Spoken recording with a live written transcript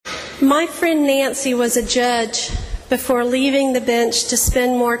My friend Nancy was a judge before leaving the bench to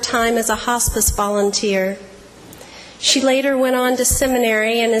spend more time as a hospice volunteer. She later went on to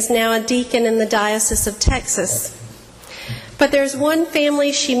seminary and is now a deacon in the Diocese of Texas. But there's one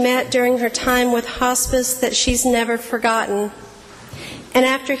family she met during her time with hospice that she's never forgotten. And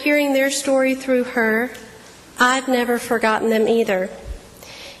after hearing their story through her, I've never forgotten them either.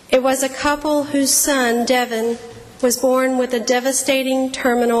 It was a couple whose son, Devin, was born with a devastating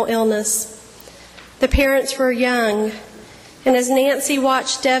terminal illness. The parents were young, and as Nancy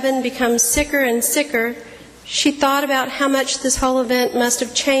watched Devin become sicker and sicker, she thought about how much this whole event must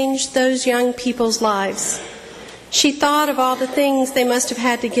have changed those young people's lives. She thought of all the things they must have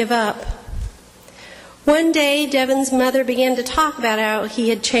had to give up. One day, Devin's mother began to talk about how he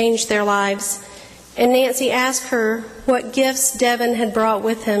had changed their lives, and Nancy asked her what gifts Devin had brought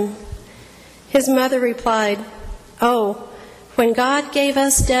with him. His mother replied, "Oh, when God gave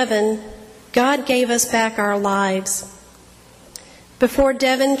us Devin, God gave us back our lives." Before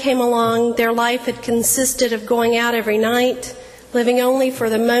Devin came along, their life had consisted of going out every night, living only for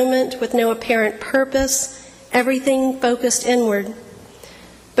the moment with no apparent purpose, everything focused inward.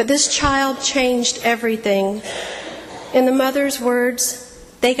 But this child changed everything. In the mother's words,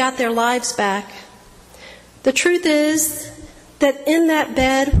 they got their lives back. The truth is that in that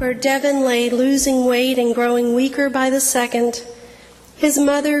bed where Devin lay losing weight and growing weaker by the second, his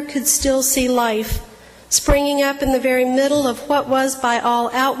mother could still see life springing up in the very middle of what was by all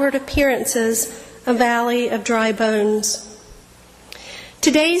outward appearances a valley of dry bones.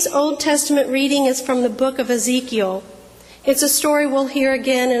 Today's Old Testament reading is from the book of Ezekiel. It's a story we'll hear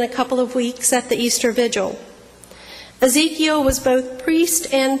again in a couple of weeks at the Easter Vigil. Ezekiel was both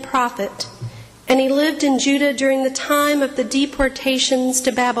priest and prophet, and he lived in Judah during the time of the deportations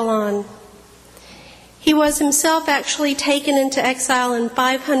to Babylon. He was himself actually taken into exile in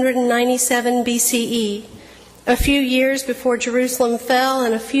 597 BCE, a few years before Jerusalem fell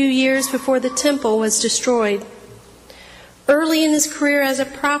and a few years before the temple was destroyed. Early in his career as a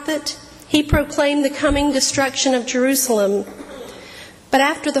prophet, he proclaimed the coming destruction of Jerusalem. But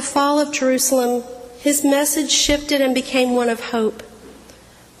after the fall of Jerusalem, his message shifted and became one of hope,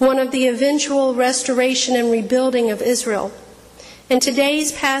 one of the eventual restoration and rebuilding of Israel. And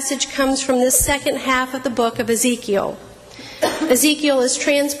today's passage comes from this second half of the book of Ezekiel. Ezekiel is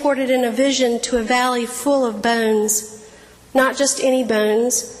transported in a vision to a valley full of bones, not just any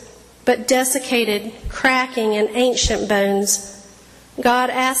bones, but desiccated, cracking, and ancient bones. God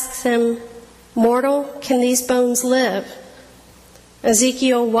asks him, "Mortal, can these bones live?"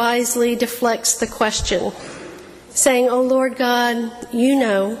 Ezekiel wisely deflects the question, saying, "O Lord God, you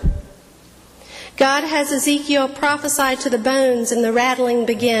know." God has Ezekiel prophesy to the bones, and the rattling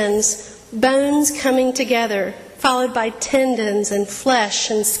begins, bones coming together, followed by tendons and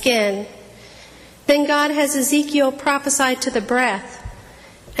flesh and skin. Then God has Ezekiel prophesy to the breath,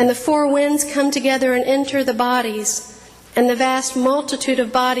 and the four winds come together and enter the bodies, and the vast multitude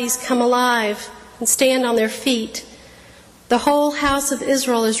of bodies come alive and stand on their feet. The whole house of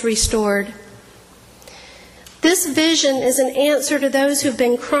Israel is restored. This vision is an answer to those who've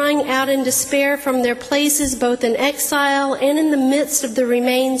been crying out in despair from their places both in exile and in the midst of the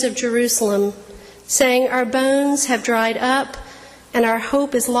remains of Jerusalem, saying, "Our bones have dried up and our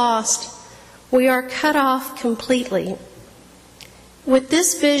hope is lost. We are cut off completely." With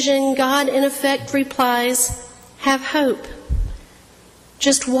this vision, God in effect replies, "Have hope.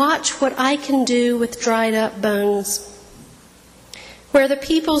 Just watch what I can do with dried up bones." Where the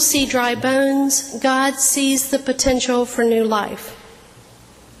people see dry bones, God sees the potential for new life.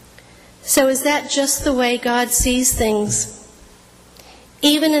 So is that just the way God sees things?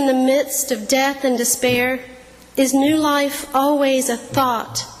 Even in the midst of death and despair, is new life always a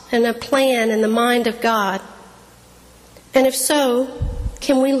thought and a plan in the mind of God? And if so,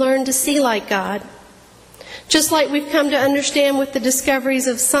 can we learn to see like God? Just like we've come to understand with the discoveries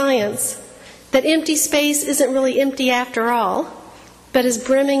of science, that empty space isn't really empty after all, but is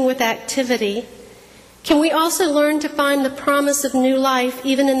brimming with activity, can we also learn to find the promise of new life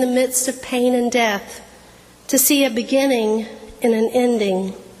even in the midst of pain and death, to see a beginning in an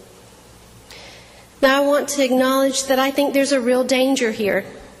ending? Now I want to acknowledge that I think there's a real danger here,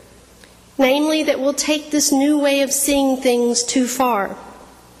 namely that we'll take this new way of seeing things too far.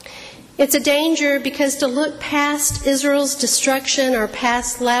 It's a danger because to look past Israel's destruction or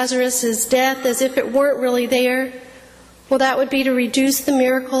past Lazarus' death as if it weren't really there, well, that would be to reduce the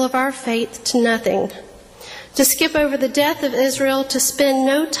miracle of our faith to nothing. To skip over the death of Israel, to spend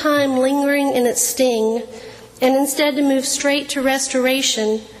no time lingering in its sting, and instead to move straight to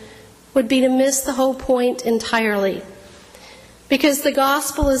restoration, would be to miss the whole point entirely. Because the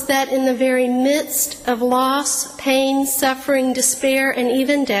gospel is that in the very midst of loss, pain, suffering, despair, and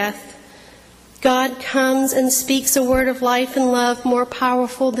even death, God comes and speaks a word of life and love more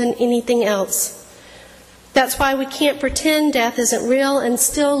powerful than anything else. That's why we can't pretend death isn't real and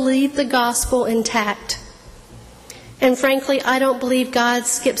still leave the gospel intact. And frankly, I don't believe God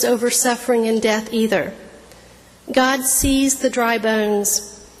skips over suffering and death either. God sees the dry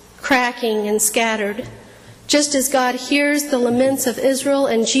bones, cracking and scattered, just as God hears the laments of Israel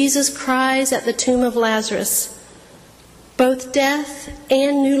and Jesus cries at the tomb of Lazarus. Both death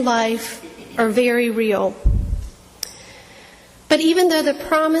and new life are very real. But even though the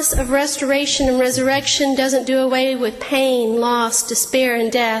promise of restoration and resurrection doesn't do away with pain, loss, despair, and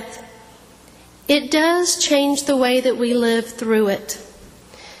death, it does change the way that we live through it.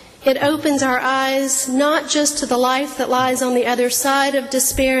 It opens our eyes not just to the life that lies on the other side of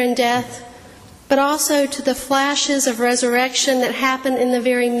despair and death, but also to the flashes of resurrection that happen in the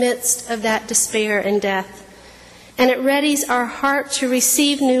very midst of that despair and death. And it readies our heart to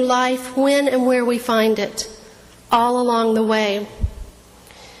receive new life when and where we find it, all along the way.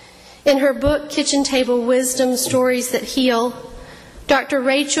 In her book, Kitchen Table Wisdom, Stories That Heal, Dr.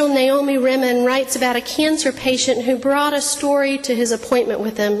 Rachel Naomi Remen writes about a cancer patient who brought a story to his appointment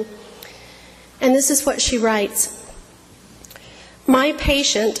with him. And this is what she writes. My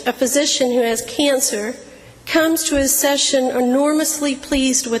patient, a physician who has cancer, comes to his session enormously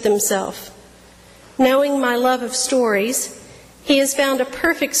pleased with himself. Knowing my love of stories, he has found a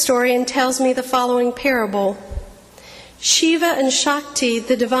perfect story and tells me the following parable. Shiva and Shakti,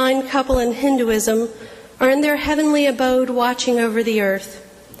 the divine couple in Hinduism, are in their heavenly abode watching over the earth.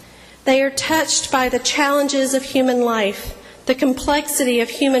 They are touched by the challenges of human life, the complexity of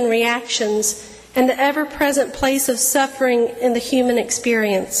human reactions, and the ever-present place of suffering in the human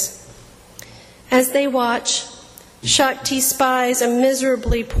experience. As they watch, Shakti spies a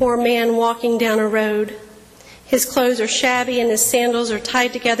miserably poor man walking down a road. His clothes are shabby and his sandals are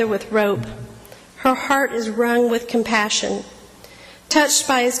tied together with rope. Her heart is wrung with compassion. Touched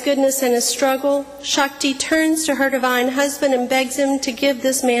by his goodness and his struggle, Shakti turns to her divine husband and begs him to give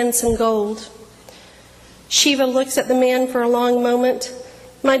this man some gold. Shiva looks at the man for a long moment.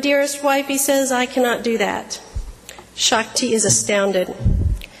 My dearest wife, he says, I cannot do that. Shakti is astounded.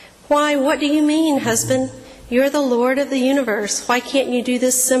 Why, what do you mean, husband? You're the Lord of the universe. Why can't you do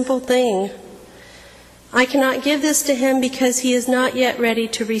this simple thing? I cannot give this to him because he is not yet ready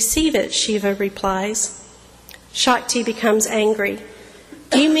to receive it, Shiva replies. Shakti becomes angry.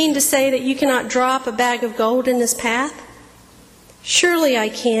 Do you mean to say that you cannot drop a bag of gold in his path? Surely I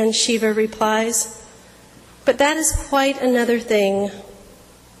can, Shiva replies. But that is quite another thing.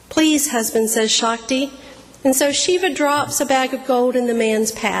 Please, husband, says Shakti. And so Shiva drops a bag of gold in the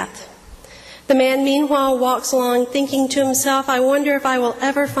man's path. The man, meanwhile, walks along thinking to himself, I wonder if I will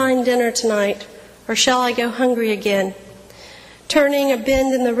ever find dinner tonight, or shall I go hungry again? Turning a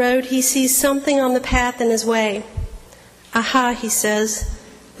bend in the road, he sees something on the path in his way. Aha, he says,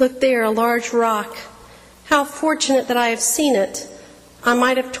 look there, a large rock. How fortunate that I have seen it. I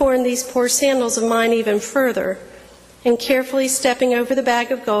might have torn these poor sandals of mine even further. And carefully stepping over the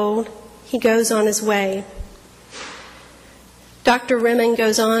bag of gold, he goes on his way. Dr. Remen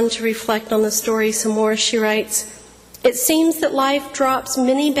goes on to reflect on the story some more. She writes, it seems that life drops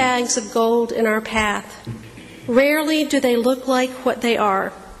many bags of gold in our path. Rarely do they look like what they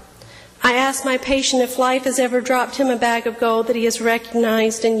are. I asked my patient if life has ever dropped him a bag of gold that he has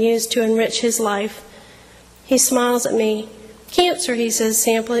recognized and used to enrich his life. He smiles at me. Cancer, he says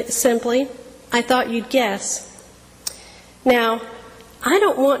simply. I thought you'd guess. Now, I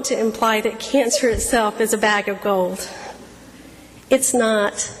don't want to imply that cancer itself is a bag of gold. It's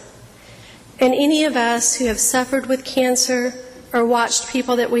not. And any of us who have suffered with cancer or watched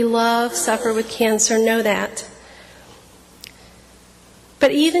people that we love suffer with cancer know that.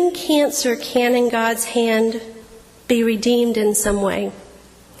 But even cancer can, in God's hand, be redeemed in some way.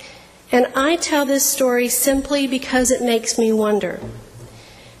 And I tell this story simply because it makes me wonder.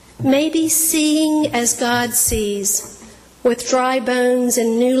 Maybe seeing as God sees, with dry bones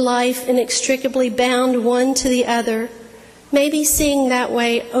and new life inextricably bound one to the other, maybe seeing that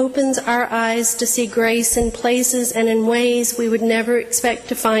way opens our eyes to see grace in places and in ways we would never expect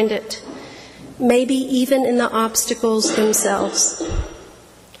to find it, maybe even in the obstacles themselves.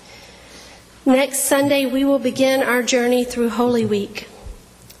 Next Sunday, we will begin our journey through Holy Week.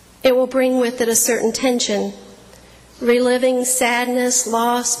 It will bring with it a certain tension, reliving sadness,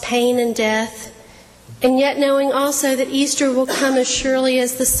 loss, pain, and death, and yet knowing also that Easter will come as surely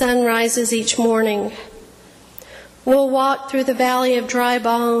as the sun rises each morning. We'll walk through the valley of dry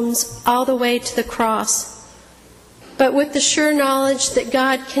bones all the way to the cross. but with the sure knowledge that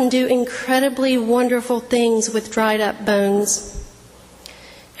God can do incredibly wonderful things with dried up bones.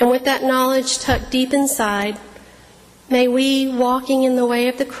 And with that knowledge tucked deep inside, may we, walking in the way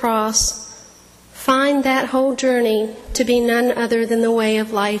of the cross, find that whole journey to be none other than the way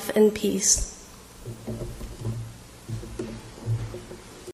of life and peace.